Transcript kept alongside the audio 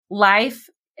life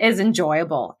is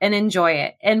enjoyable and enjoy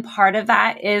it. And part of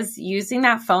that is using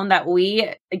that phone that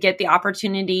we get the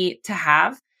opportunity to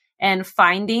have and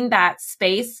finding that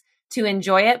space to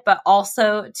enjoy it, but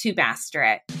also to master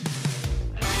it.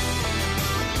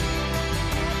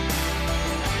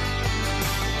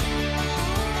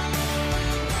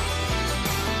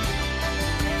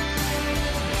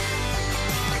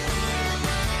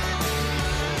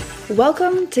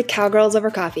 Welcome to Cowgirls Over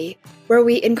Coffee, where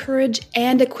we encourage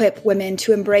and equip women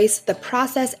to embrace the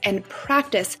process and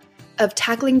practice of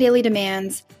tackling daily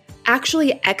demands,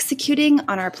 actually executing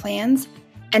on our plans,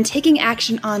 and taking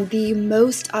action on the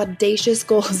most audacious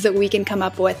goals that we can come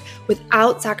up with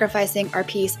without sacrificing our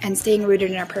peace and staying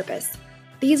rooted in our purpose.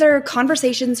 These are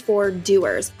conversations for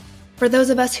doers, for those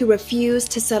of us who refuse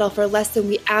to settle for less than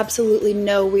we absolutely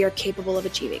know we are capable of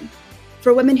achieving.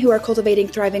 For women who are cultivating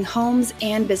thriving homes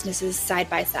and businesses side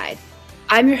by side.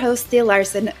 I'm your host, Thea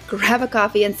Larson. Grab a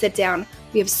coffee and sit down.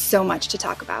 We have so much to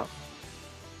talk about.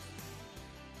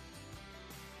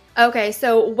 Okay,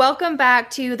 so welcome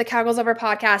back to the Cowgirls Over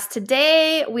podcast.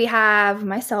 Today we have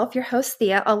myself, your host,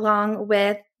 Thea, along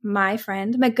with my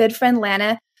good friend,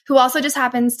 Lana, who also just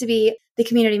happens to be the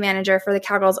community manager for the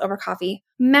Cowgirls Over Coffee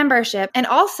membership. And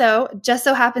also just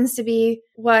so happens to be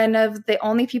one of the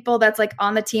only people that's like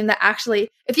on the team that actually,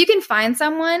 if you can find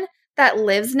someone that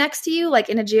lives next to you, like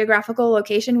in a geographical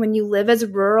location, when you live as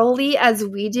rurally as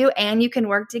we do and you can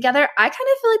work together, I kind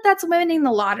of feel like that's winning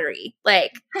the lottery.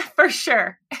 Like, for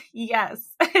sure. Yes.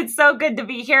 It's so good to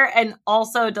be here and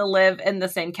also to live in the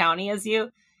same county as you.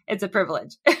 It's a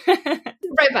privilege.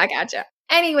 Right back at you.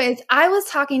 Anyways, I was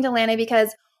talking to Lana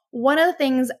because one of the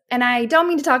things, and I don't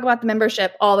mean to talk about the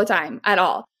membership all the time at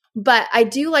all, but I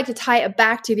do like to tie it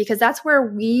back to, because that's where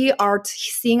we are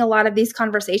seeing a lot of these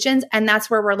conversations. And that's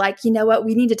where we're like, you know what,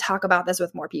 we need to talk about this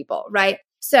with more people, right?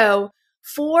 So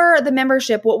for the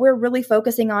membership, what we're really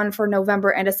focusing on for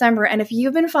November and December, and if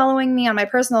you've been following me on my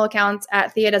personal accounts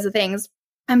at Thea Does the Things,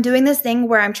 I'm doing this thing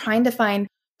where I'm trying to find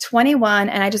 21,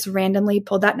 and I just randomly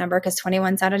pulled that number because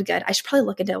 21 sounded good. I should probably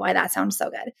look into why that sounds so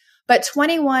good. But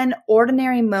 21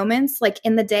 ordinary moments like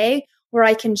in the day where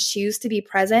I can choose to be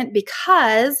present,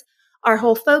 because our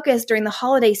whole focus during the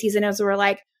holiday season is we're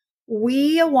like,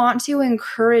 we want to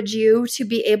encourage you to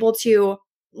be able to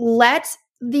let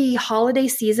the holiday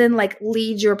season like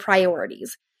lead your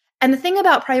priorities. And the thing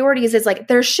about priorities is like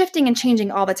they're shifting and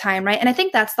changing all the time, right? And I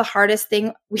think that's the hardest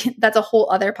thing. That's a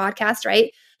whole other podcast,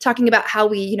 right? Talking about how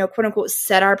we, quote unquote,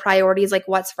 set our priorities, like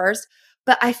what's first.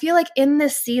 But I feel like in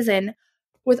this season,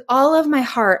 with all of my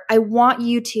heart, I want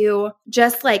you to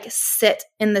just like sit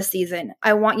in the season.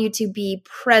 I want you to be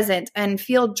present and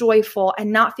feel joyful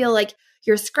and not feel like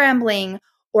you're scrambling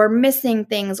or missing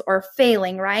things or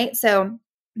failing, right? So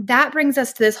that brings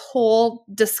us to this whole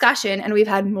discussion, and we've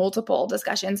had multiple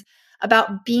discussions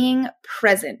about being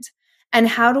present and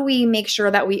how do we make sure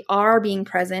that we are being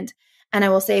present. And I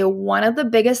will say one of the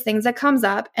biggest things that comes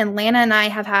up, and Lana and I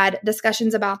have had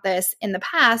discussions about this in the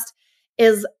past,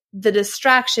 is the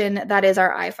distraction that is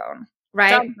our iPhone,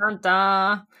 right? Dun, dun,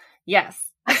 dun. Yes.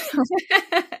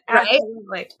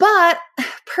 Right? But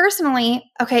personally,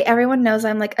 okay, everyone knows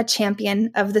I'm like a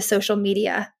champion of the social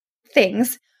media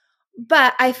things.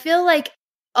 But I feel like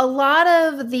a lot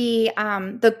of the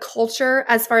culture,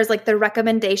 as far as like the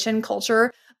recommendation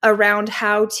culture around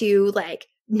how to like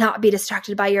not be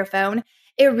distracted by your phone,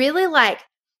 it really like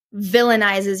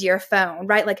villainizes your phone,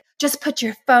 right? Like just put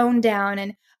your phone down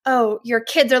and, oh, your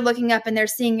kids are looking up and they're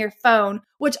seeing your phone,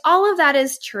 which all of that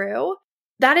is true.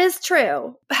 That is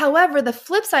true. However, the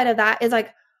flip side of that is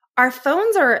like our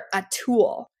phones are a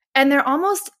tool, and they're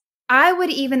almost, I would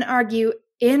even argue,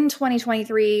 in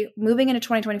 2023, moving into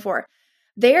 2024,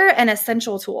 they're an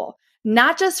essential tool,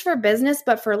 not just for business,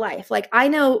 but for life. Like I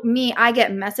know me, I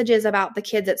get messages about the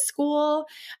kids at school,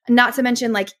 not to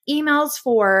mention like emails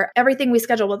for everything we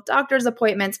schedule with doctor's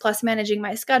appointments, plus managing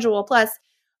my schedule, plus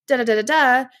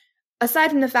da-da-da-da-da.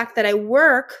 Aside from the fact that I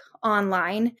work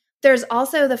online, there's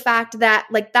also the fact that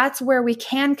like that's where we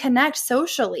can connect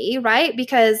socially, right?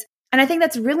 And I think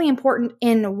that's really important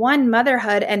in one,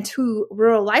 motherhood, and two,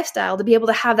 rural lifestyle, to be able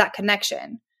to have that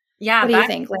connection. Yeah. What do you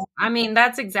think? I mean,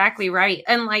 that's exactly right.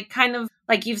 And like, kind of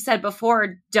like you've said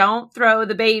before, don't throw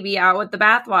the baby out with the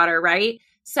bathwater, right?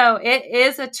 So it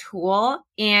is a tool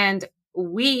and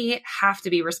we have to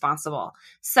be responsible.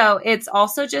 So it's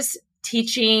also just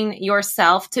teaching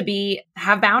yourself to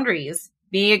have boundaries,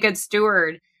 be a good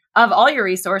steward of all your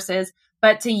resources,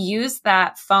 but to use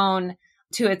that phone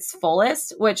to its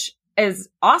fullest, which is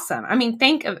awesome. I mean,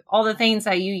 think of all the things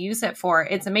that you use it for.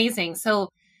 It's amazing. So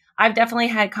I've definitely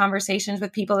had conversations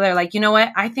with people that are like, you know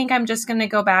what? I think I'm just going to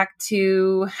go back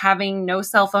to having no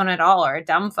cell phone at all, or a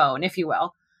dumb phone, if you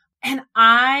will. And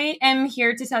I am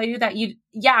here to tell you that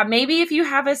maybe if you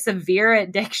have a severe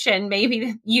addiction,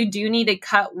 maybe you do need to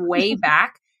cut way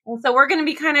back. And so we're going to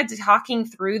be kind of talking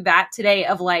through that today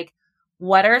of like,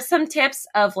 what are some tips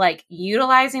of like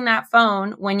utilizing that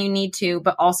phone when you need to,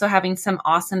 but also having some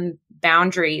awesome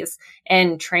boundaries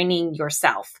and training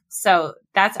yourself. So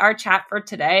that's our chat for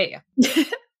today.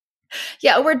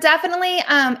 Yeah, we're definitely,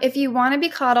 if you want to be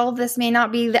coddled, this may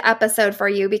not be the episode for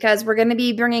you because we're going to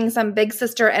be bringing some big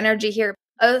sister energy here.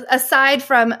 Aside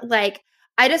from like,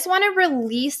 I just want to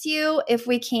release you, if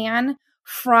we can,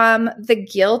 from the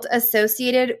guilt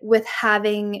associated with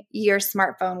having your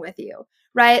smartphone with you,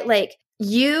 right? Like,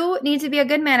 you need to be a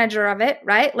good manager of it,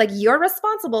 right? Like, you're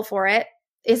responsible for it.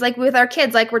 It's like with our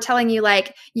kids, like we're telling you,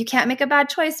 like, you can't make a bad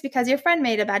choice because your friend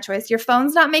made a bad choice. Your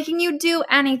phone's not making you do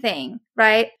anything,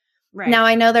 right? Right. Now,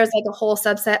 I know there's like a whole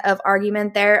subset of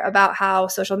argument there about how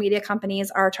social media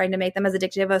companies are trying to make them as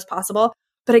addictive as possible.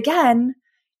 But again,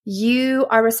 you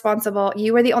are responsible.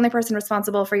 You are the only person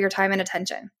responsible for your time and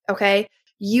attention. Okay.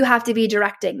 You have to be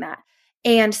directing that.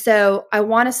 And so I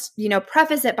want to,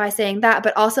 preface it by saying that,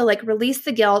 but also like release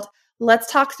the guilt. Let's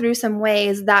talk through some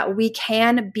ways that we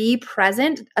can be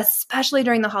present, especially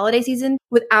during the holiday season,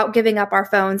 without giving up our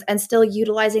phones and still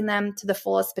utilizing them to the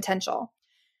fullest potential.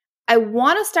 I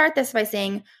want to start this by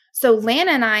saying, so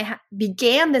Lana and I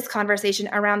began this conversation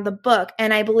around the book,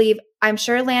 and I'm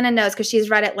sure Lana knows because she's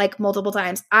read it like multiple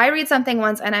times. I read something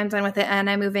once and I'm done with it and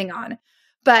I'm moving on.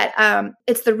 But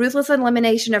it's The Ruthless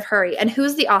Elimination of Hurry. And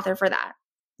who's the author for that?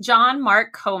 John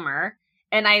Mark Comer.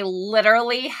 And I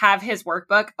literally have his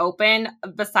workbook open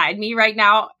beside me right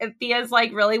now. Thea's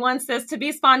like really wants this to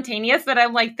be spontaneous, but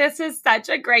I'm like, this is such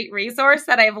a great resource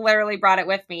that I've literally brought it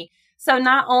with me. So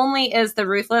not only is The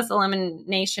Ruthless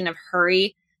Elimination of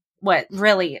Hurry what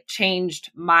really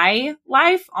changed my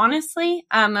life, honestly,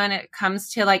 when it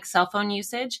comes to like cell phone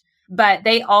usage, but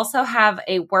they also have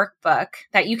a workbook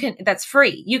that's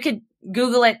free. You could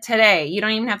Google it today. You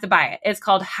don't even have to buy it. It's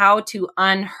called How to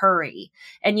Unhurry.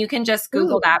 And you can just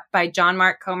Google that by John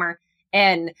Mark Comer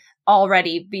and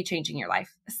already be changing your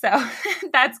life. So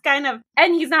that's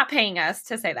and he's not paying us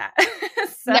to say that.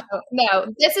 So.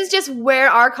 No. This is just where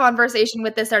our conversation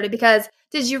with this started, because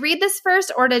did you read this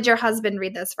first or did your husband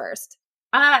read this first?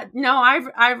 No,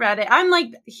 I read it. I'm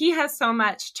like, he has so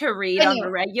much to read on a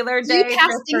regular day. You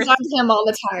pass things on to him all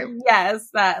the time. Yes,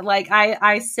 that like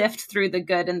I sift through the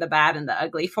good and the bad and the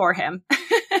ugly for him.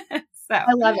 So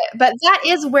I love it. But that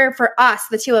is where, for us,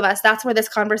 the two of us, that's where this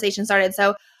conversation started.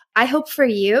 So I hope for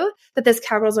you that this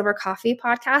Cowgirls Over Coffee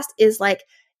podcast is like,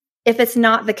 if it's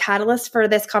not the catalyst for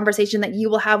this conversation that you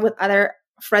will have with other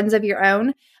friends of your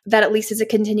own, that at least is a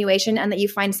continuation and that you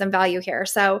find some value here.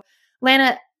 So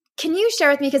Lana, can you share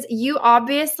with me, because you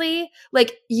obviously,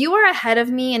 like, you are ahead of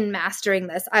me in mastering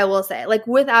this, I will say, like,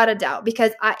 without a doubt,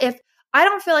 because I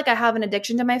don't feel like I have an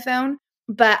addiction to my phone,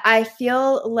 but I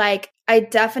feel like I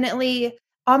definitely,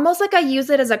 almost like I use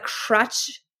it as a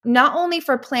crutch, not only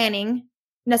for planning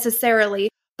necessarily,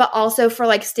 but also for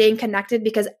like staying connected,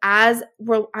 because I'd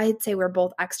say we're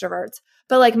both extroverts,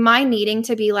 but like my needing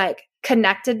to be like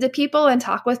connected to people and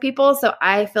talk with people. So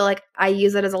I feel like I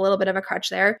use it as a little bit of a crutch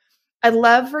there. I'd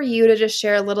love for you to just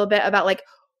share a little bit about like,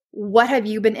 what have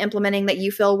you been implementing that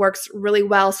you feel works really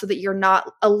well so that you're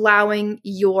not allowing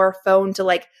your phone to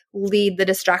like lead the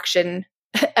distraction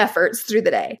efforts through the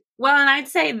day? Well, and I'd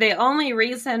say the only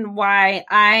reason why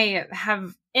I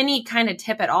have any kind of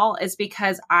tip at all is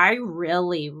because I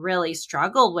really, really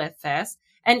struggled with this.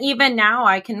 And even now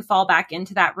I can fall back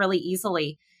into that really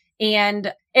easily.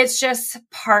 And it's just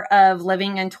part of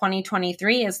living in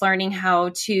 2023 is learning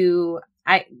how to,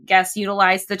 I guess,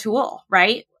 utilize the tool,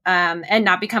 right? And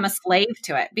not become a slave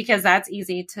to it, because that's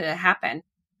easy to happen.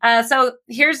 So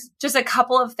here's just a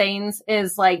couple of things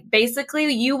is like,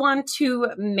 basically you want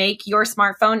to make your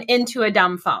smartphone into a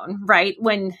dumb phone, right?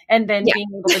 Being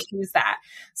able to choose that.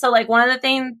 So like one of the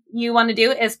things you want to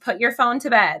do is put your phone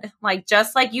to bed, like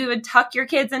just like you would tuck your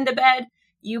kids into bed,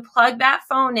 you plug that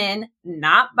phone in,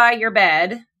 not by your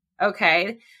bed.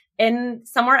 Okay. In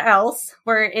somewhere else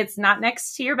where it's not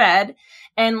next to your bed,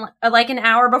 and like an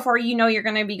hour before you're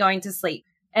going to be going to sleep.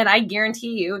 And I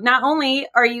guarantee you, not only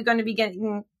are you going to be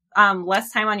getting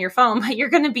less time on your phone, but you're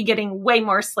going to be getting way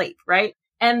more sleep, right?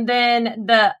 And then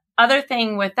the other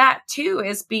thing with that too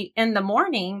is be in the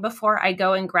morning before I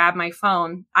go and grab my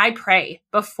phone, I pray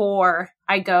before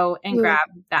I go and grab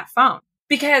that phone,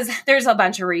 because there's a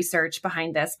bunch of research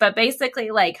behind this. But basically,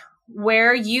 like,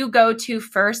 where you go to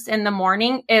first in the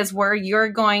morning is where you're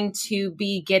going to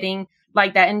be getting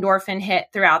like that endorphin hit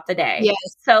throughout the day.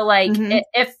 Yes. So like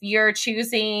if you're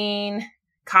choosing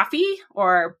coffee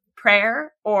or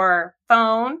prayer or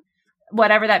phone,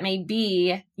 whatever that may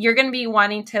be, you're going to be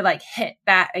wanting to like hit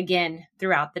that again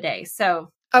throughout the day.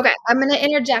 So, okay, I'm going to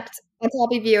interject on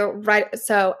top of you. Right.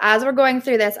 So as we're going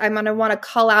through this, I'm going to want to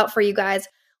call out for you guys.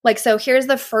 Like, so here's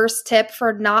the first tip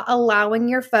for not allowing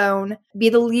your phone be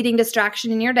the leading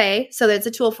distraction in your day. So that's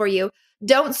a tool for you.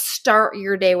 Don't start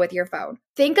your day with your phone.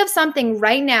 Think of something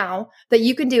right now that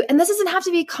you can do. And this doesn't have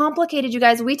to be complicated, you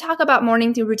guys. We talk about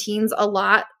morning routines a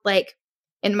lot, like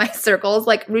in my circles,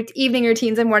 like evening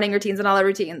routines and morning routines and all the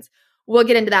routines. We'll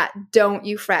get into that. Don't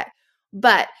you fret.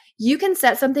 But you can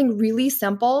set something really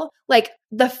simple, like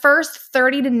the first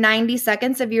 30 to 90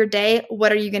 seconds of your day.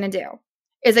 What are you going to do?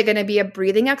 Is it going to be a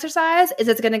breathing exercise? Is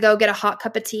it going to go get a hot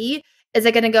cup of tea? Is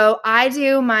it going to go, I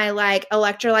do my like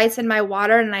electrolytes in my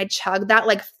water and I chug that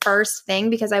like first thing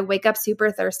because I wake up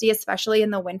super thirsty, especially in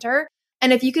the winter.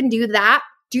 And if you can do that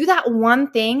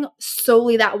one thing,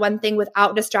 solely that one thing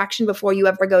without distraction before you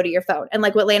ever go to your phone. And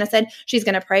like what Lana said, she's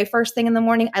going to pray first thing in the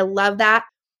morning. I love that.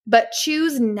 But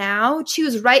choose now,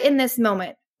 choose right in this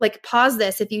moment. Like pause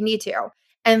this if you need to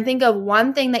and think of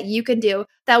one thing that you can do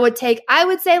that would take, I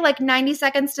would say like 90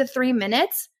 seconds to 3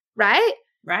 minutes, right?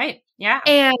 Right. Yeah.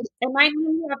 And it might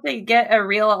mean you have to get a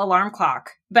real alarm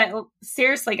clock. But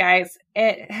seriously, guys,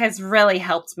 it has really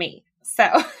helped me. So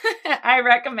I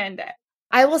recommend it.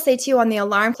 I will say too on the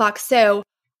alarm clock. So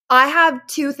I have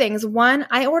two things. One,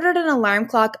 I ordered an alarm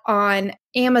clock on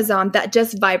Amazon that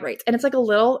just vibrates. And it's a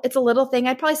little thing.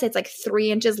 I'd probably say it's like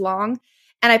 3 inches long.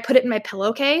 And I put it in my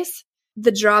pillowcase.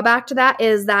 The drawback to that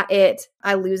is that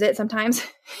I lose it sometimes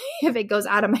if it goes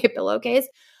out of my pillowcase.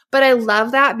 But I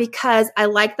love that because I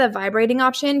like the vibrating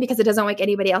option because it doesn't wake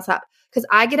anybody else up. Because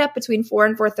I get up between 4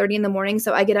 and 4:30 in the morning.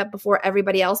 So I get up before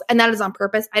everybody else. And that is on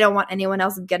purpose. I don't want anyone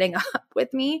else getting up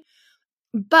with me.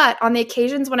 But on the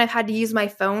occasions when I've had to use my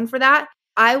phone for that,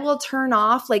 I will turn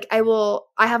off,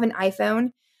 I have an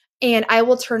iPhone and I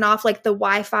will turn off like the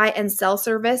Wi-Fi and cell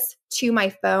service to my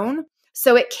phone.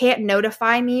 So it can't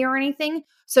notify me or anything.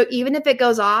 So even if it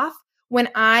goes off, when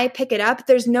I pick it up,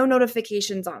 there's no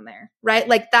notifications on there, right?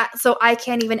 Like that. So I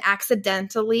can't even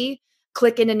accidentally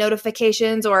click into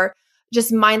notifications or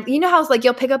just mind, you know how it's like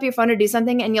you'll pick up your phone to do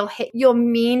something and you'll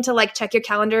mean to like check your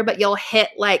calendar, but you'll hit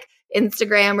like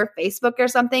Instagram or Facebook or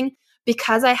something.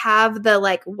 Because I have the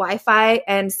like Wi-Fi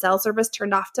and cell service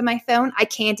turned off to my phone, I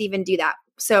can't even do that.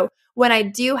 So when I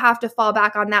do have to fall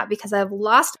back on that because I've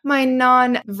lost my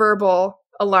non-verbal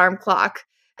alarm clock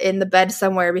in the bed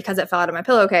somewhere because it fell out of my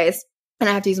pillowcase and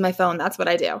I have to use my phone, that's what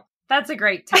I do. That's a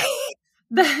great tip.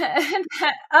 The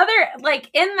other, like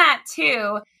in that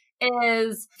too,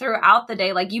 is throughout the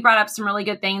day, like you brought up some really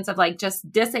good things of like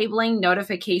just disabling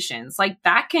notifications. Like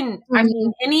that can, I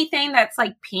mean, anything that's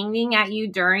like pinging at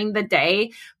you during the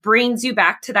day brings you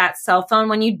back to that cell phone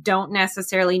when you don't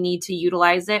necessarily need to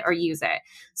utilize it or use it.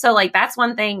 So like that's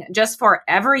one thing just for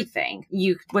everything.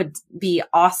 You would be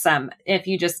awesome if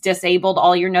you just disabled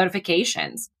all your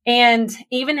notifications. And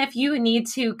even if you need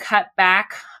to cut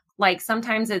back, like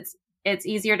sometimes it's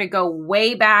easier to go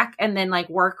way back and then like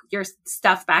work your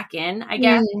stuff back in, I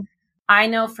guess. I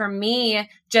know for me,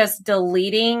 just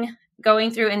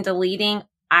going through and deleting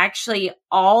actually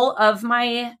all of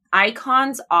my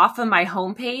icons off of my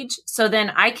homepage. So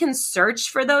then I can search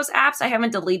for those apps. I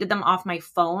haven't deleted them off my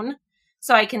phone.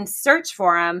 So I can search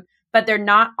for them, but they're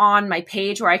not on my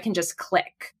page where I can just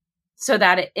click. So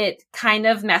that it kind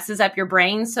of messes up your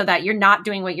brain so that you're not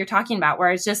doing what you're talking about,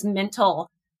 where it's just mental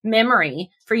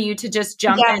memory for you to just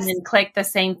jump in and click the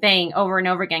same thing over and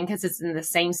over again because it's in the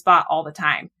same spot all the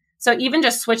time. So even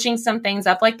just switching some things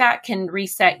up like that can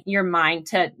reset your mind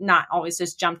to not always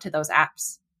just jump to those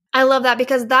apps. I love that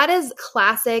because that is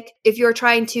classic. If you're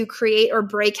trying to create or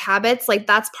break habits, like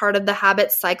that's part of the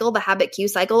habit cycle, the habit cue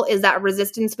cycle is that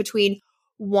resistance between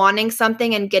wanting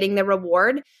something and getting the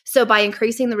reward. So by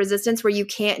increasing the resistance where you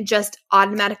can't just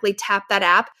automatically tap that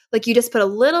app, like you just put a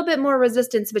little bit more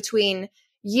resistance between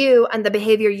you and the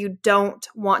behavior you don't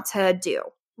want to do,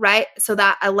 right? So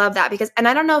that I love that because, and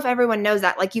I don't know if everyone knows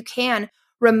that, like you can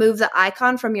remove the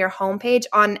icon from your homepage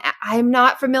I'm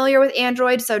not familiar with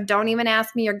Android, so don't even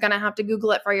ask me. You're going to have to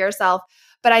Google it for yourself.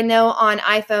 But I know on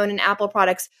iPhone and Apple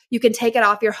products, you can take it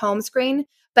off your home screen,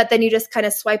 but then you just kind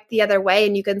of swipe the other way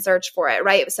and you can search for it,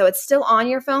 right? So it's still on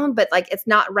your phone, but like it's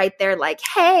not right there like,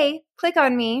 hey, click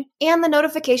on me. And the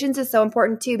notifications is so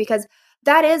important too because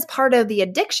that is part of the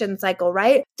addiction cycle,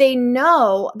 right? They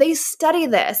study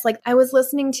this. Like I was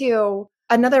listening to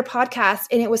another podcast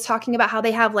and it was talking about how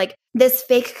they have like this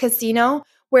fake casino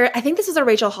where I think this is a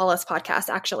Rachel Hollis podcast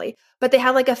actually, but they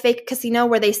have like a fake casino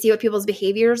where they see what people's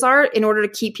behaviors are in order to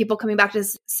keep people coming back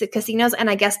to casinos. And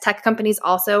I guess tech companies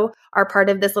also are part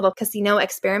of this little casino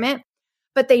experiment.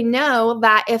 But they know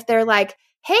that if they're like,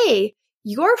 hey,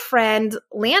 your friend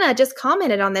Lana just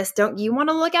commented on this, don't you want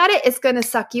to look at it? It's going to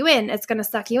suck you in. It's going to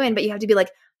suck you in. But you have to be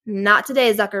like, not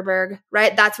today, Zuckerberg,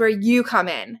 right? That's where you come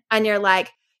in. And you're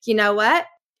like, you know what?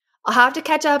 I'll have to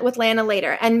catch up with Lana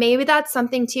later. And maybe that's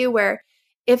something too, where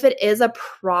if it is a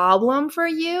problem for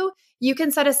you, you can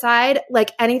set aside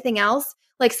like anything else,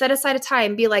 like set aside a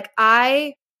time, be like,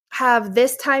 I have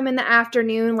this time in the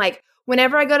afternoon, like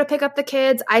whenever I go to pick up the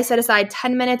kids, I set aside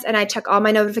 10 minutes and I check all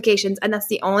my notifications. And that's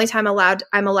the only time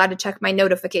I'm allowed to check my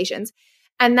notifications.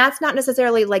 And that's not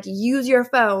necessarily like use your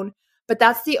phone, but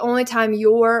that's the only time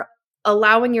you're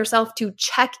allowing yourself to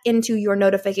check into your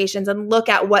notifications and look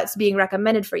at what's being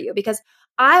recommended for you. Because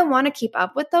I want to keep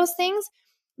up with those things,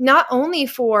 not only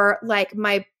for like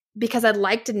because I'd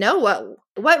like to know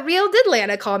what reel did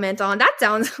Lana comment on. That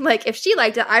sounds like if she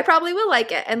liked it, I probably will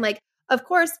like it. And like, of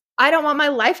course, I don't want my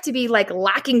life to be like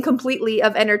lacking completely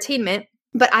of entertainment,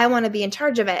 but I want to be in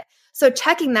charge of it. So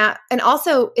checking that. And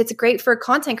also it's great for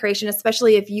content creation,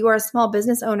 especially if you are a small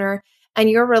business owner and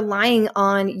you're relying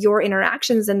on your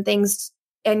interactions and things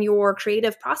and your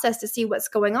creative process to see what's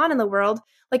going on in the world.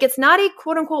 Like it's not a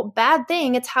quote unquote bad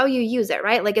thing. It's how you use it,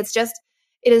 right? Like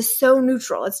it is so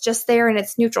neutral. It's just there and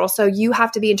it's neutral. So you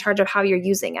have to be in charge of how you're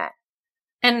using it.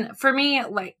 And for me,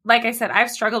 like I said,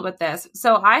 I've struggled with this.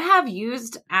 So I have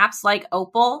used apps like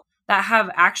Opal that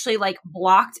have actually like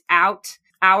blocked out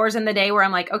hours in the day where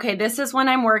I'm like, okay, this is when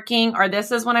I'm working, or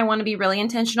this is when I want to be really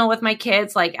intentional with my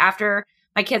kids, like after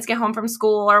my kids get home from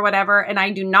school or whatever. And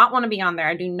I do not want to be on there.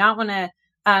 I do not want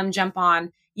to jump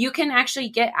on. You can actually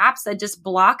get apps that just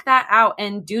block that out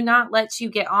and do not let you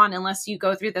get on unless you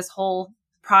go through this whole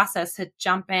process to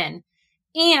jump in.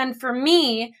 And for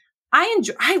me,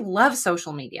 I love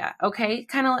social media. Okay.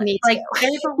 Kind of like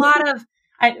there's a lot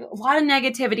of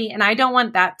negativity, and I don't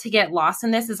want that to get lost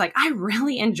in this. Is like, I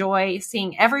really enjoy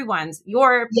seeing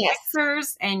your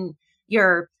pictures and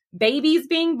your babies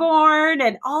being born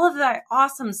and all of that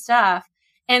awesome stuff.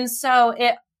 And so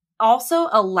it also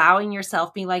allowing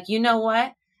yourself be like, you know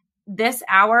what, this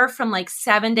hour from like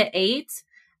 7 to 8,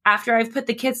 after I've put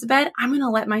the kids to bed, I'm going to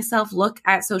let myself look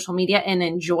at social media and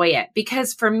enjoy it.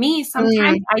 Because for me,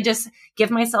 sometimes I just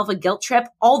give myself a guilt trip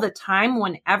all the time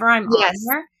whenever I'm on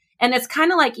there. And it's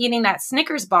kind of like eating that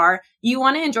Snickers bar. You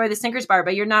want to enjoy the Snickers bar,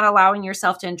 but you're not allowing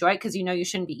yourself to enjoy it because you know you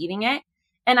shouldn't be eating it.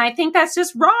 And I think that's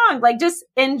just wrong. Like just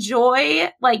enjoy,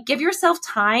 like give yourself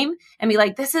time and be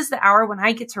like, this is the hour when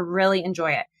I get to really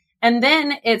enjoy it. And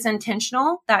then it's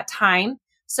intentional, that time.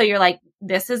 So you're like,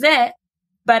 this is it.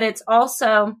 But it's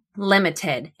also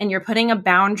limited and you're putting a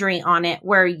boundary on it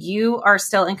where you are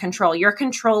still in control. You're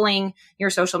controlling your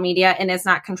social media and it's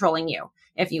not controlling you,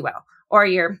 if you will, or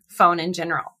your phone in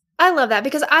general. I love that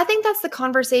because I think that's the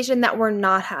conversation that we're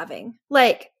not having.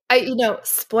 Like,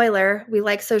 spoiler, we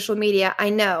like social media,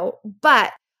 I know,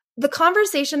 but the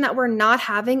conversation that we're not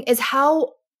having is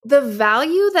how the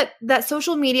value that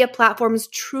social media platforms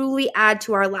truly add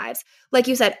to our lives. Like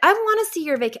you said, I want to see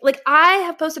your vacation. Like I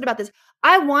have posted about this.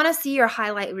 I want to see your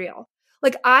highlight reel.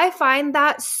 Like I find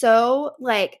that so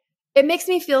like, it makes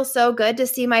me feel so good to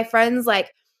see my friends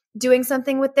like doing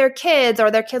something with their kids,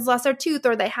 or their kids lost their tooth,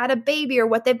 or they had a baby, or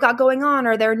what they've got going on,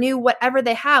 or their new whatever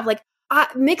they have. Like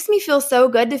it makes me feel so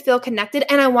good to feel connected.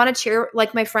 And I want to cheer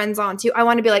like my friends on too. I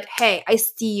want to be like, hey, I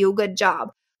see you. Good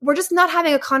job. We're just not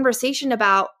having a conversation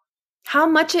about how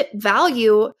much it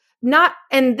value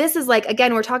and this is like,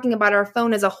 again, we're talking about our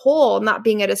phone as a whole, not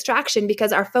being a distraction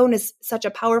because our phone is such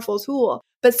a powerful tool,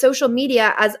 but social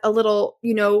media as a little,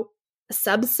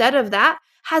 subset of that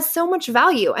has so much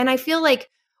value. And I feel like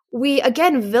we,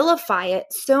 again, vilify it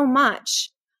so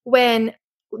much when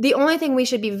the only thing we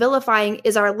should be vilifying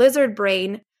is our lizard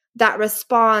brain that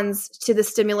responds to the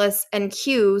stimulus and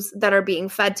cues that are being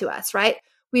fed to us, right?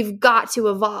 We've got to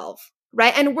evolve,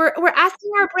 right? And we're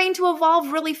asking our brain to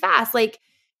evolve really fast. Like,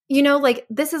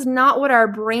 this is not what our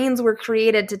brains were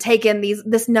created to take in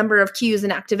this number of cues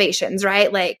and activations,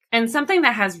 right? Like, and something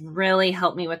that has really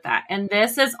helped me with that. And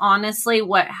this is honestly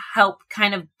what helps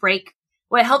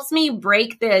me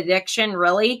break the addiction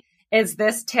really is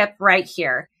this tip right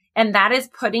here. And that is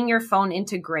putting your phone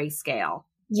into grayscale.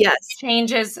 Yes. It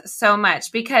changes so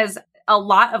much because a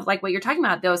lot of like what you're talking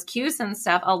about, those cues and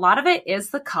stuff, a lot of it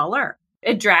is the color.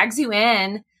 It drags you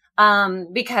in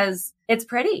because it's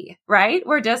pretty, right?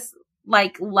 We're just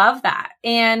like, love that.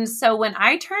 And so when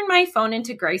I turn my phone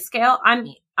into grayscale,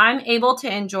 I'm able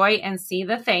to enjoy and see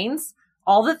the things,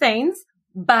 all the things,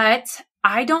 but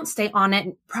I don't stay on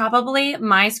it. Probably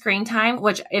my screen time,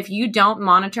 which if you don't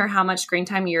monitor how much screen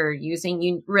time you're using,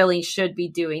 you really should be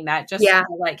doing that just to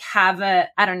like have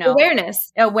I don't know.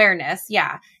 Awareness.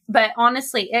 Yeah. But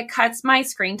honestly, it cuts my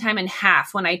screen time in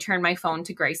half when I turn my phone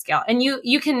to grayscale. And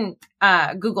you can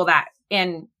Google that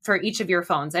for each of your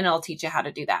phones and it'll teach you how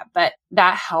to do that. But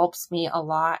that helps me a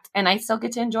lot. And I still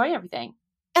get to enjoy everything.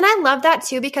 And I love that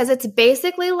too, because it's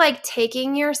basically like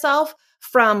taking yourself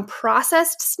from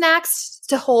processed snacks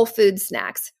to whole food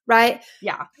snacks, right?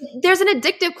 Yeah. There's an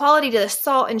addictive quality to the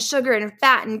salt and sugar and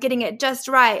fat and getting it just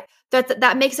right.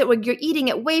 That makes it when you're eating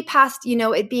it way past,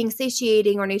 it being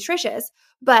satiating or nutritious.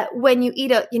 But when you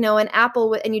eat an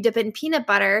apple and you dip it in peanut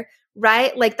butter,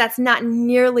 right? Like that's not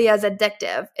nearly as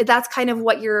addictive. That's kind of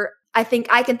what I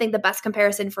can think the best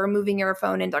comparison for moving your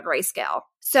phone into grayscale.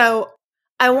 So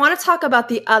I want to talk about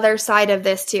the other side of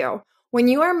this too. When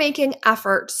you are making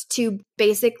efforts to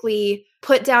basically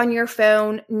put down your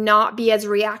phone, not be as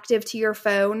reactive to your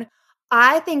phone,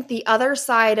 I think the other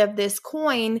side of this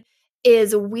coin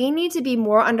is we need to be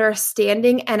more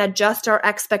understanding and adjust our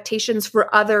expectations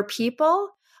for other people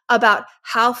about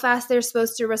how fast they're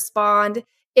supposed to respond,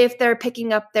 if they're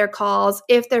picking up their calls,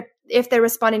 if they're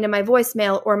responding to my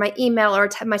voicemail or my email or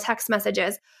my text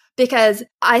messages, because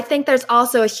I think there's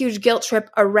also a huge guilt trip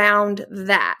around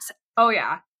that. Oh,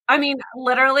 yeah. I mean,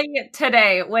 literally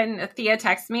today when Thea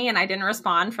texted me and I didn't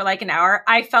respond for like an hour,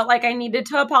 I felt like I needed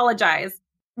to apologize.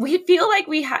 We feel like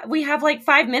we have like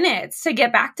 5 minutes to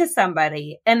get back to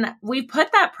somebody. And we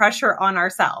put that pressure on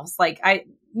ourselves. Like I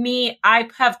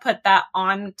have put that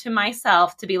on to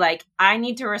myself to be like, I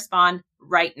need to respond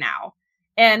right now.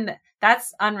 And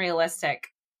that's unrealistic.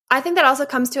 I think that also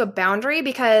comes to a boundary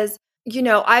because,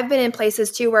 I've been in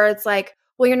places too where it's like,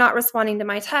 well, you're not responding to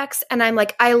my text. And I'm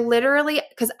like,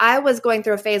 because I was going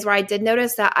through a phase where I did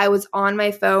notice that I was on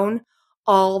my phone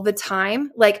all the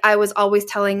time. Like I was always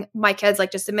telling my kids,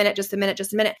 like, just a minute, just a minute,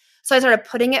 just a minute. So I started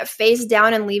putting it face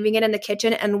down and leaving it in the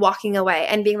kitchen and walking away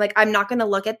and being like, I'm not going to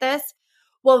look at this.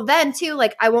 Well, then too,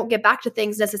 like I won't get back to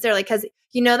things necessarily because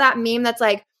that meme that's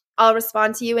like, I'll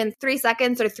respond to you in 3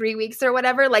 seconds or 3 weeks or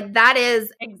whatever. Like that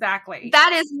is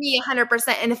me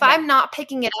 100%. And if I'm not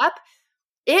picking it up,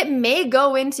 it may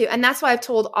go into, and that's why I've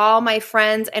told all my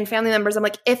friends and family members, I'm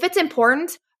like, if it's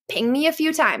important, ping me a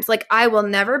few times. Like I will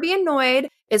never be annoyed.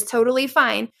 It's totally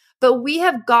fine. But we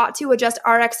have got to adjust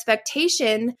our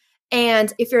expectation.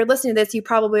 And if you're listening to this, you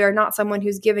probably are not someone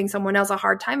who's giving someone else a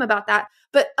hard time about that,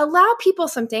 but allow people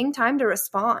some dang time to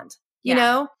respond, you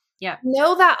know? Yeah.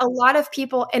 Know that a lot of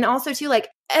people, and also too, like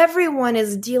everyone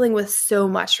is dealing with so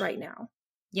much right now.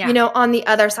 Yeah. On the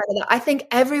other side of that, I think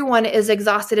everyone is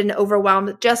exhausted and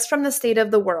overwhelmed just from the state of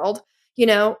the world,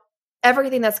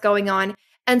 everything that's going on.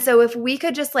 And so if we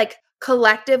could just like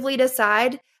collectively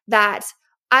decide that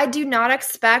I do not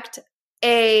expect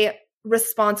a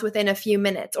response within a few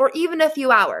minutes or even a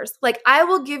few hours, like I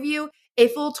will give you a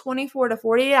full 24 to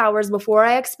 48 hours before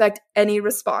I expect any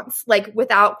response, like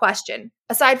without question,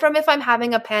 aside from if I'm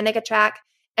having a panic attack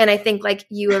and I think like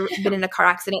you have been in a car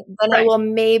accident, then I will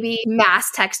maybe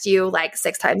mass text you like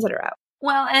 6 times in a row.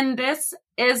 Well, and this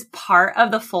is part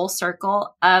of the full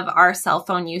circle of our cell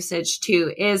phone usage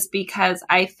too, is because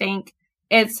I think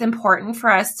it's important for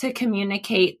us to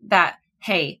communicate that,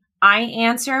 hey, I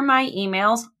answer my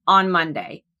emails on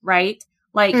Monday, right?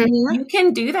 Like you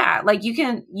can do that. Like you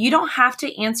don't have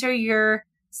to answer your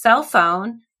cell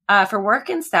phone for work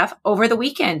and stuff over the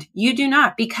weekend. You do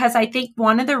not, because I think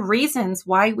one of the reasons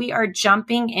why we are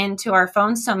jumping into our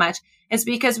phones so much is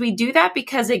because we do that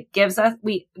because it gives us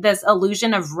this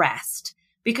illusion of rest,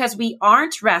 because we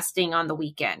aren't resting on the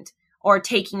weekend or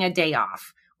taking a day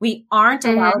off. We aren't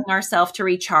allowing ourselves to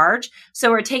recharge.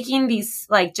 So we're taking these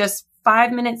like just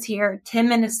 5 minutes here, 10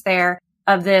 minutes there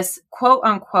of this quote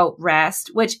unquote rest,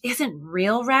 which isn't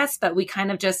real rest, but we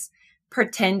kind of just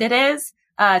pretend it is.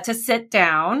 To sit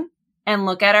down and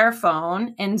look at our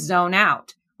phone and zone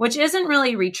out, which isn't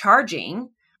really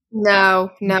recharging. No,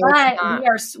 but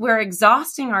we're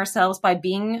exhausting ourselves by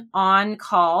being on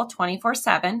call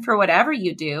 24/7 for whatever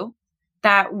you do,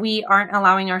 that we aren't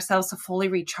allowing ourselves to fully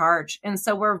recharge. And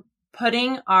so we're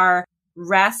putting our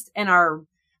rest and our,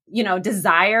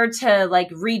 desire to like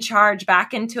recharge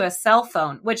back into a cell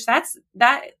phone, which that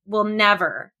will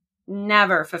never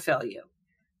fulfill you.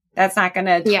 That's not going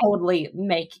to totally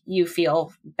make you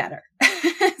feel better.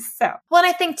 Well, and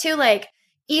I think too, like,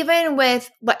 even with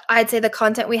what I'd say the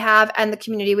content we have and the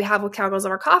community we have with Cowgirls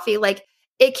Over Coffee, like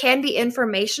it can be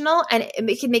informational and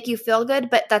it can make you feel good,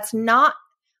 but that's not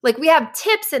Like we have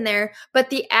tips in there, but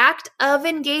the act of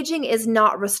engaging is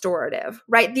not restorative,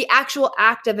 right? The actual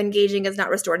act of engaging is not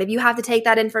restorative. You have to take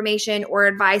that information or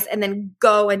advice and then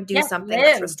go and do something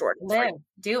that's restorative.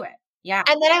 Do it. Yeah.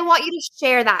 And then I want you to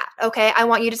share that. Okay. I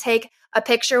want you to take a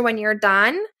picture when you're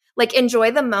done, like enjoy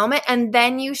the moment, and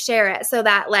then you share it so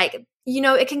that like, you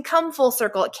know, it can come full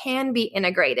circle. It can be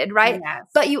integrated, right? Yes.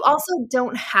 But you also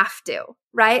don't have to,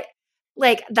 right?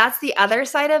 Like that's the other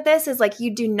side of this is like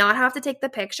you do not have to take the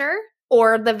picture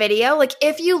or the video. Like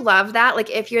if you love that, like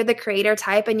if you're the creator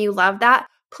type and you love that,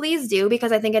 please do,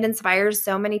 because I think it inspires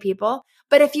so many people.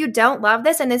 But if you don't love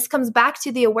this, and this comes back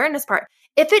to the awareness part,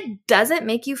 if it doesn't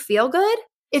make you feel good,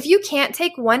 if you can't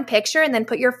take one picture and then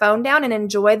put your phone down and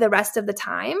enjoy the rest of the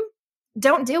time,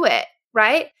 don't do it,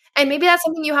 right? And maybe that's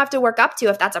something you have to work up to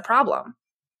if that's a problem.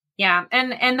 Yeah.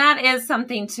 And that is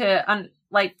something to,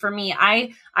 like for me,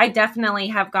 I definitely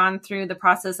have gone through the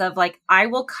process of like, I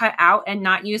will cut out and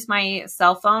not use my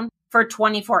cell phone for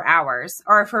 24 hours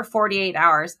or for 48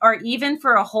 hours or even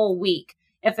for a whole week.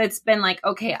 If it's been like,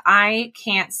 okay, I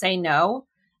can't say no,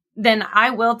 then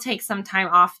I will take some time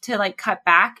off to like cut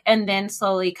back and then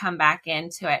slowly come back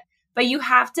into it. But you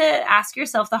have to ask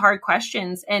yourself the hard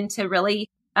questions and to really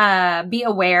be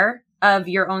aware of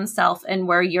your own self and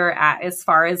where you're at as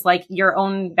far as like your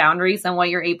own boundaries and what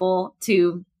you're able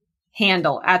to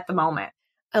handle at the moment.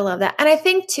 I love that. And I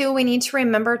think too, we need to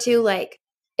remember too, like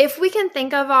if we can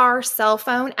think of our cell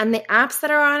phone and the apps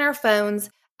that are on our phones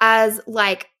as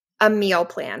like a meal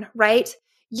plan, right?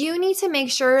 You need to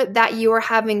make sure that you are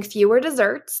having fewer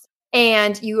desserts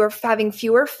and you are having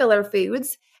fewer filler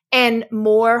foods and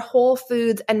more whole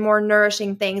foods and more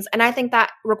nourishing things. And I think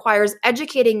that requires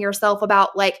educating yourself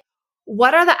about like,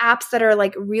 what are the apps that are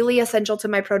like really essential to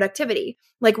my productivity?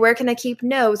 Like where can I keep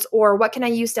notes or what can I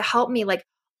use to help me? Like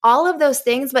all of those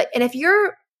things. And if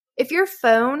your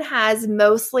phone has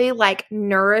mostly like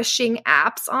nourishing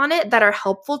apps on it that are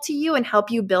helpful to you and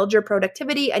help you build your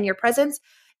productivity and your presence,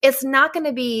 it's not going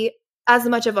to be as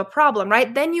much of a problem,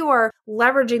 right? Then you are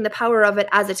leveraging the power of it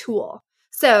as a tool.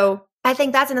 So I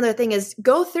think that's another thing is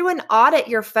go through and audit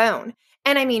your phone.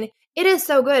 And I mean, it is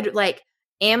so good. Like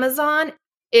Amazon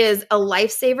is a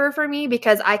lifesaver for me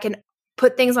because I can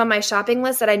put things on my shopping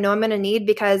list that I know I'm going to need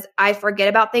because I forget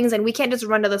about things and we can't just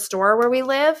run to the store where we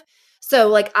live. So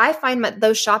like I find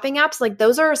those shopping apps, like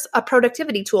those are a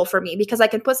productivity tool for me because I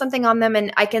can put something on them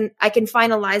and I can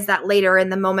finalize that later in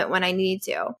the moment when I need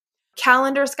to.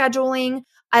 Calendar scheduling.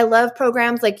 I love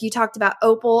programs like you talked about.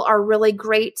 Opal are really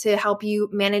great to help you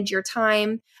manage your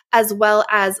time, as well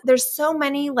as there's so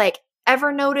many like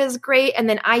Evernote is great. And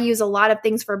then I use a lot of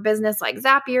things for business like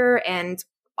Zapier and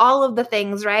all of the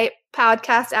things, right?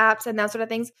 Podcast apps and that sort of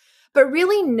things. But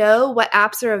really know what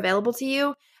apps are available to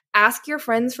you. Ask your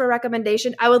friends for a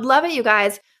recommendation. I would love it, you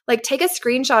guys. Like take a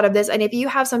screenshot of this. And if you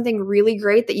have something really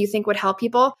great that you think would help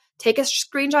people, take a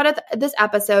screenshot of this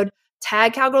episode,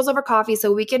 tag Cowgirls Over Coffee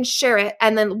so we can share it.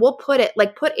 And then we'll put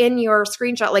in your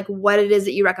screenshot, like what it is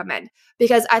that you recommend.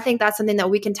 Because I think that's something that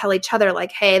we can tell each other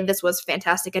like, hey, this was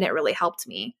fantastic and it really helped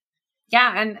me.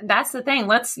 Yeah. And that's the thing.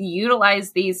 Let's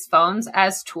utilize these phones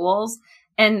as tools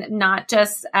and not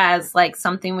just as like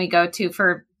something we go to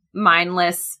for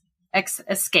mindless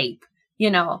escape, you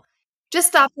know. Just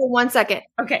stop for 1 second.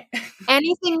 Okay.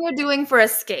 Anything you're doing for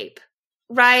escape,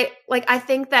 right? Like I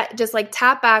think that just like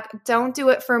tap back, don't do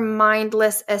it for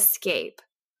mindless escape.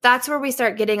 That's where we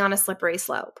start getting on a slippery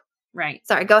slope. Right.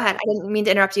 Sorry, go ahead. I didn't mean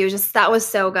to interrupt you. Just that was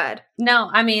so good. No,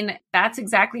 I mean, that's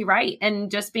exactly right. And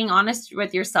just being honest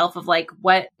with yourself of like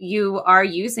what you are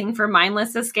using for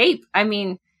mindless escape. I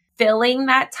mean, filling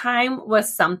that time with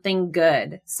something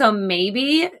good. So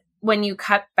maybe when you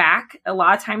cut back, a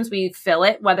lot of times we fill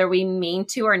it, whether we mean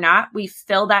to or not, we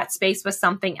fill that space with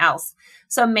something else.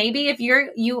 So maybe if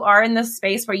you are in this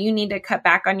space where you need to cut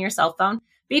back on your cell phone,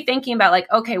 be thinking about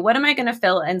like, okay, what am I going to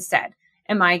fill instead?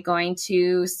 Am I going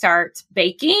to start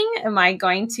baking? Am I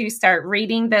going to start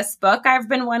reading this book I've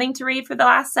been wanting to read for the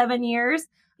last 7 years?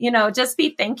 You know, just be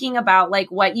thinking about like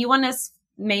what you want to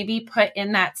maybe put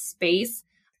in that space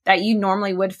that you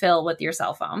normally would fill with your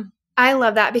cell phone. I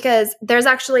love that because there's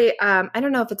actually, I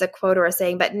don't know if it's a quote or a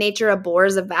saying, but nature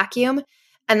abhors a vacuum.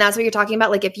 And that's what you're talking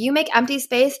about. Like if you make empty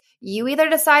space, you either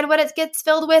decide what it gets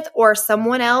filled with or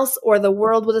someone else or the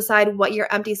world will decide what your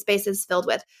empty space is filled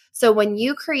with. So when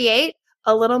you create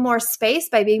a little more space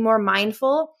by being more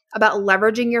mindful about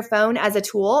leveraging your phone as a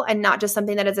tool and not just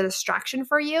something that is a distraction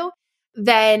for you,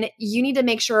 then you need to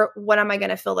make sure, what am I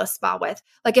going to fill this spot with?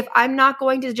 Like if I'm not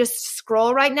going to just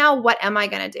scroll right now, what am I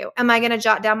going to do? Am I going to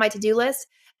jot down my to-do list?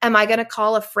 Am I going to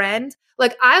call a friend?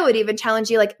 Like I would even challenge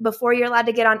you, like before you're allowed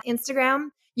to get on Instagram,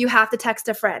 you have to text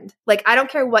a friend. Like, I don't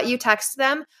care what you text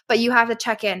them, but you have to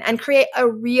check in and create a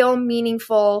real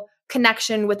meaningful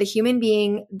connection with a human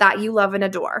being that you love and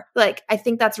adore. Like, I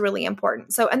think that's really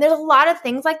important. So, and there's a lot of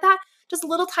things like that, just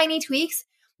little tiny tweaks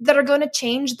that are going to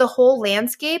change the whole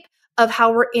landscape of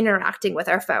how we're interacting with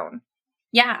our phone.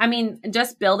 Yeah. I mean,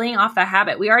 just building off the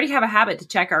habit. We already have a habit to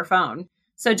check our phone.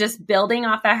 So just building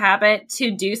off the habit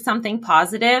to do something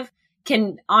positive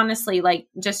can honestly like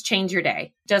just change your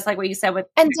day. Just like what you said with.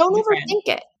 And don't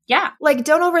overthink it. Yeah. Like,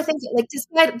 don't overthink it. Like,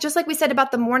 decide, just like we said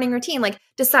about the morning routine, like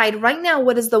decide right now,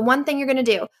 what is the one thing you're going to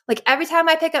do? Like, every time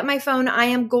I pick up my phone, I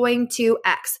am going to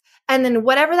X. And then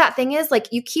whatever that thing is,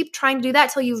 like, you keep trying to do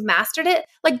that till you've mastered it.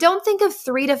 Like, don't think of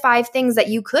 3 to 5 things that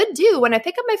you could do. When I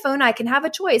pick up my phone, I can have a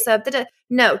choice of,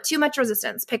 no, too much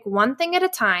resistance. Pick one thing at a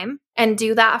time and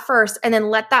do that first. And then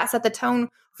let that set the tone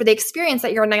for the experience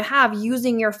that you're going to have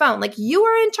using your phone. Like, you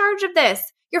are in charge of this.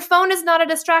 Your phone is not a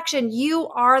distraction. You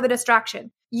are the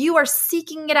distraction. You are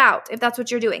seeking it out if that's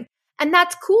what you're doing. And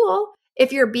that's cool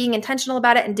if you're being intentional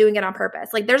about it and doing it on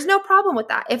purpose. Like, there's no problem with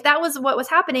that. If that was what was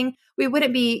happening, we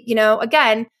wouldn't be,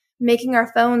 again, making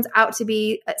our phones out to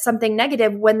be something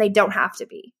negative when they don't have to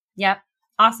be. Yep.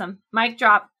 Awesome. Mic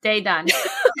drop. Day done.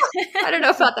 I don't know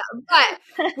about that,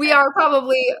 but we are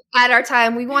probably at our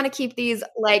time. We want to keep these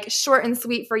like short and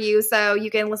sweet for you so you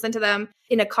can listen to them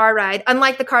in a car ride.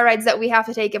 Unlike the car rides that we have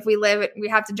to take if we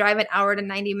have to drive an hour to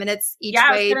 90 minutes each way.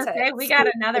 I was going to say, we got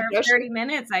another 30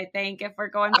 minutes, I think, if we're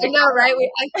going. I know, right?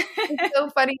 It's so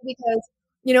funny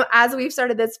because, as we've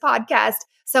started this podcast,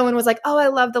 someone was like, oh, I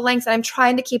love the lengths. And I'm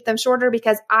trying to keep them shorter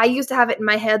because I used to have it in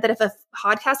my head that if a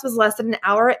podcast was less than an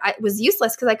hour, it was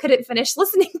useless because I couldn't finish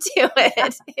listening to it.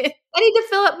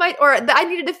 I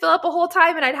needed to fill up a whole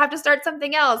time and I'd have to start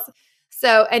something else.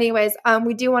 So anyways,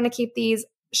 we do want to keep these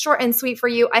short and sweet for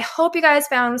you. I hope you guys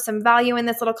found some value in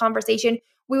this little conversation.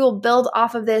 We will build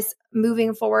off of this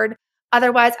moving forward.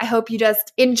 Otherwise, I hope you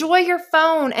just enjoy your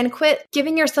phone and quit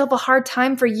giving yourself a hard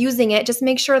time for using it. Just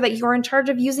make sure that you're in charge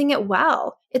of using it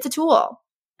well. It's a tool.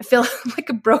 I feel like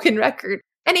a broken record.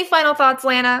 Any final thoughts,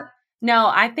 Lana? No,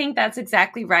 I think that's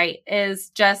exactly right.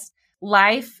 Is just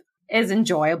life is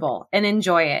enjoyable and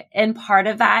enjoy it. And part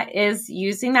of that is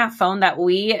using that phone that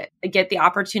we get the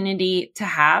opportunity to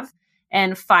have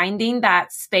and finding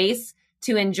that space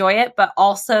to enjoy it, but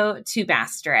also to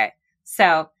master it.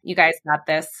 So you guys got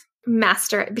this.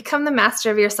 Master it. Become the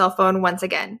master of your cell phone once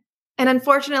again. And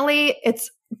unfortunately, it's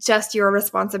just your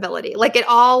responsibility. Like, it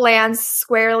all lands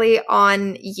squarely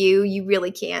on you. You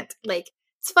really can't. Like,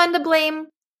 it's fun to blame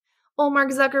old Mark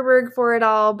Zuckerberg for it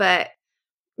all, but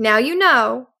now you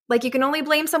know. Like, you can only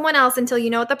blame someone else until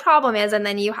you know what the problem is, and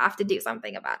then you have to do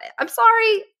something about it. I'm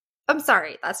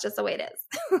sorry. That's just the way it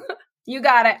is. You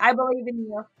got it. I believe in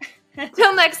you.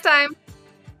 Till next time.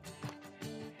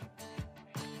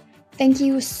 Thank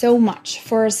you so much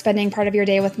for spending part of your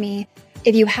day with me.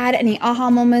 If you had any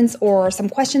aha moments or some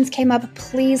questions came up,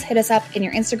 please hit us up in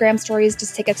your Instagram stories.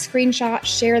 Just take a screenshot,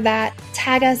 share that,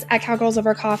 tag us at Cowgirls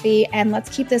Over Coffee, and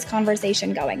let's keep this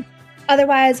conversation going.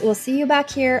 Otherwise, we'll see you back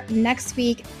here next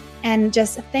week. And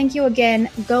just thank you again.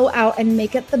 Go out and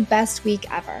make it the best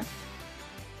week ever.